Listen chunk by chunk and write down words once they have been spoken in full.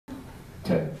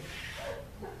Okay.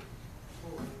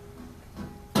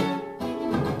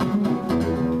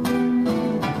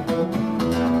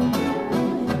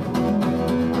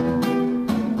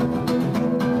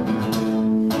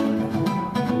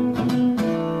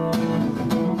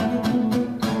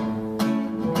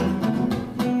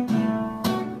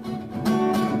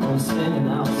 I'm standing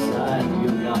outside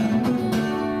your garden.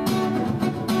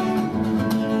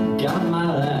 Got my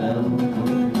lap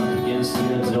against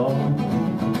your door.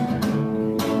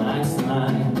 Nice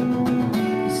night,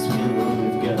 skin what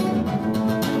we've got.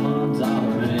 Come on,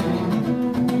 darling,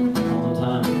 all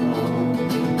time long.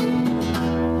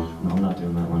 No, I'm not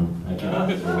doing that one. I can't.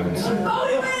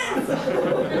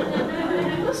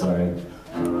 Sorry.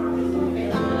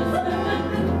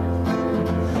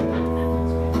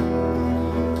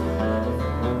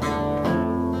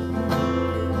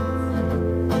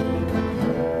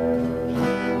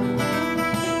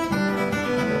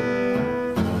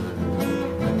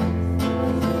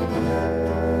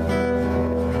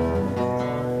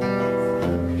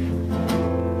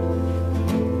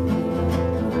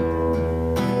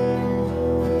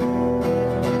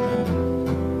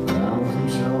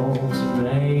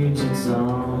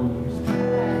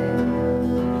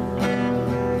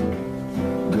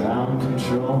 Ground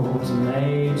control to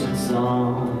Major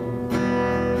Tom.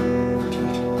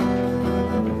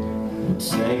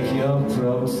 Take your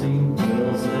protein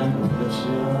pills and put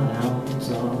your helmet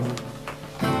on.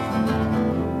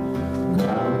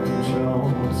 Ground control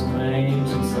to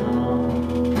Major Tom.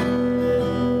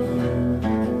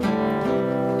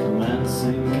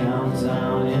 Commencing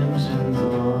countdown, engines on.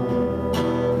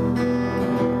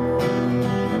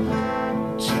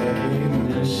 Check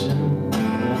ignition.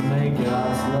 May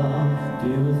God's love be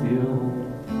with you.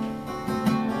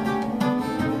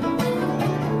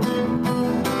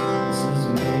 This is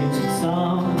Major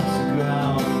Tom's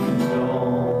ground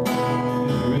control.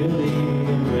 You really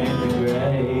ran the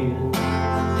grade.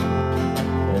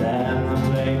 And the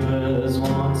papers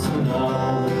want to know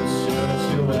the shirt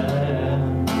you wear.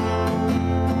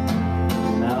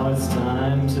 Now it's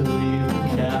time to leave the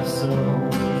capsule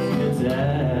if you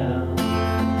dare.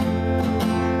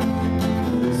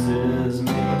 This is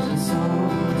Major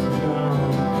Tom's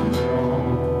ground control.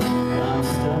 I'm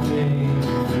stepping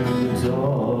through the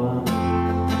door,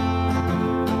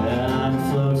 and I'm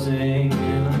floating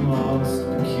in the most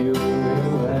peculiar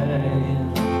way.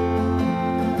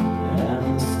 And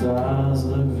the stars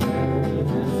look very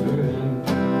different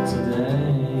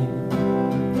today.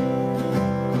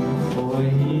 For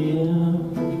here,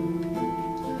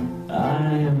 I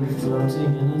am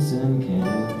floating in a tin can.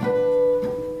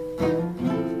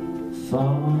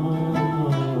 Far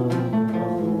above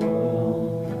the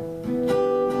world,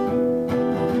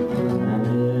 and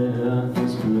the earth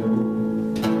is blue,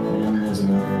 and there's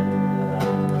nothing that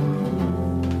I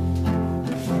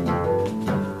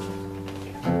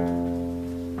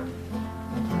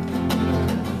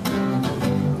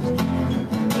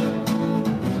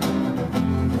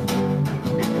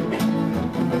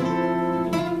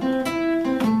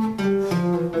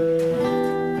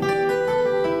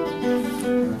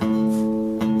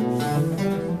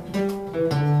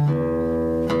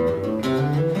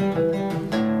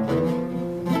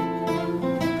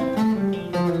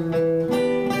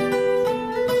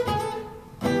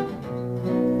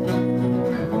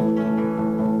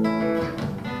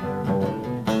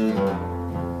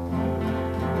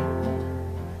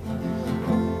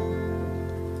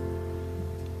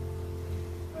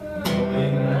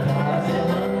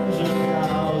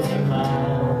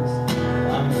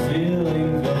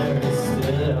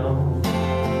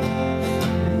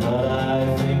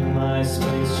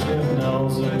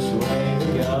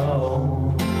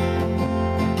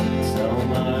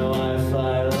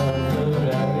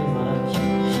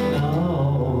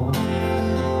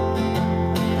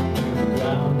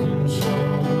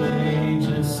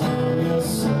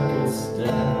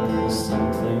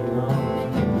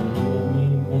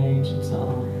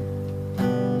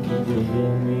can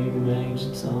hear me,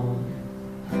 Major Tom?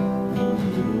 Can you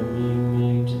hear me,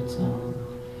 Major Tom?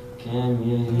 Can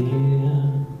you hear?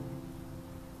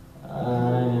 I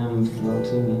am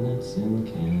floating in a tin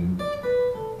can,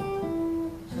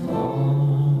 far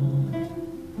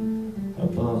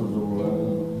above the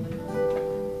world.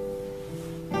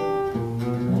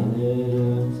 Planet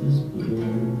Earth is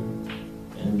blue,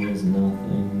 and there's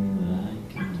nothing that I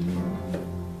can do.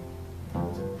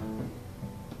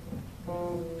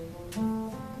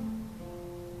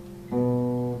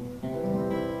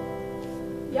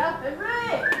 Yep, and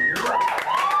right!